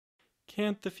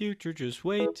Can't the future just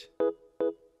wait?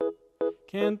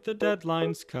 Can't the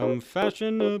deadlines come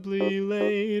fashionably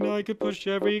late? I could push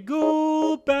every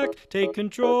goal back, take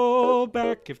control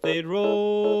back, if they'd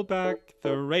roll back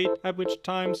the rate at which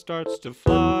time starts to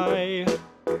fly.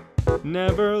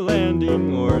 Never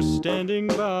landing or standing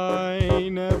by,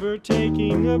 never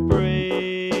taking a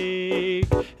break,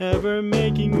 ever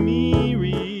making me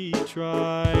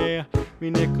retry. We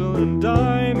nickel and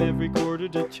dime every quarter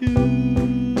to two.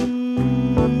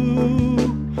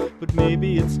 But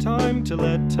maybe it's time to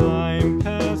let time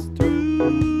pass through.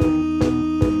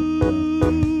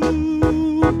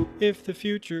 If the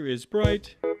future is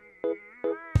bright,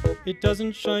 it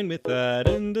doesn't shine with that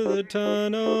end of the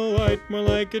tunnel light. More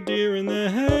like a deer in the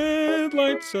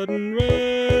headlights, sudden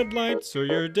red lights, or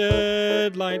your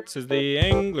dead lights as the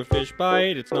anglerfish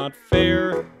bite. It's not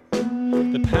fair.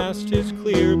 The past is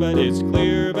clear, but it's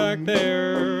clear back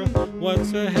there.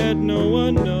 What's ahead no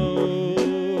one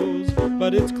knows,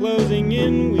 but it's closing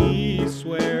in, we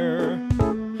swear.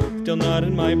 Still not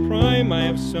in my prime, I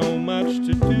have so much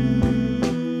to do.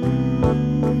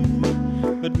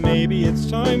 But maybe it's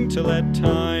time to let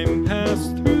time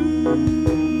pass through.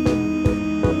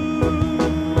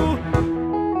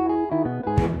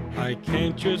 I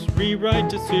can't just rewrite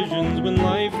decisions when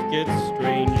life gets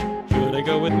strange. Should I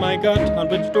go with my gut on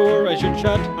which door I should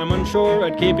shut? I'm unsure,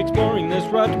 I'd keep exploring this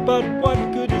rut. But what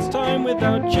good is time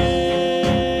without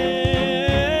change?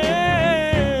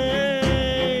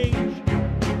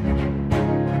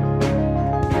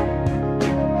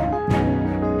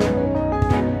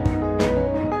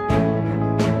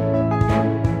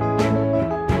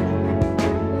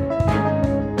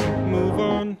 Move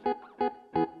on,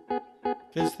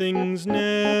 'cause things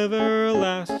never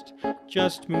last.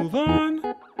 Just move on,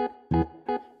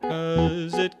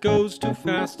 'cause it goes too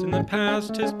fast and the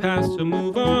past has passed, so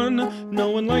move on. No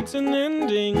one likes an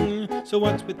ending, so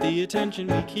what's with the attention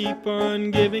we keep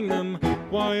on giving them?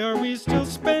 Why are we still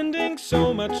spending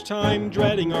so much time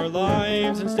dreading our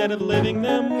lives instead of living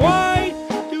them? Why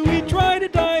do we try to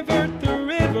divert the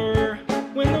river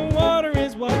when the water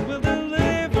is what will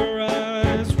deliver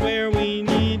us where we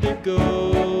need to go?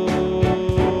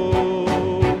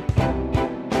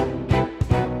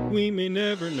 We may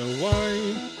never know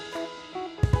why.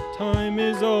 Time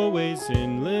is always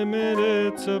in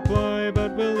limited supply,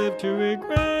 but we'll live to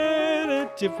regret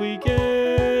it if we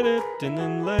get it and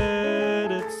then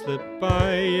let it slip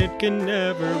by. It can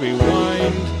never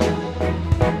rewind.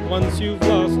 Once you've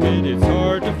lost it, it's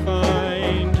hard to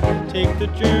find. Take the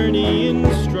journey in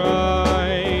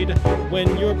stride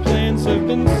when your plans have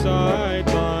been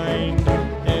sidelined.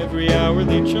 Every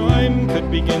hourly chime could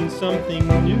begin something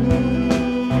new.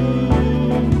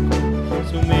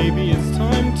 So maybe it's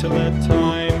time to let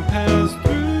time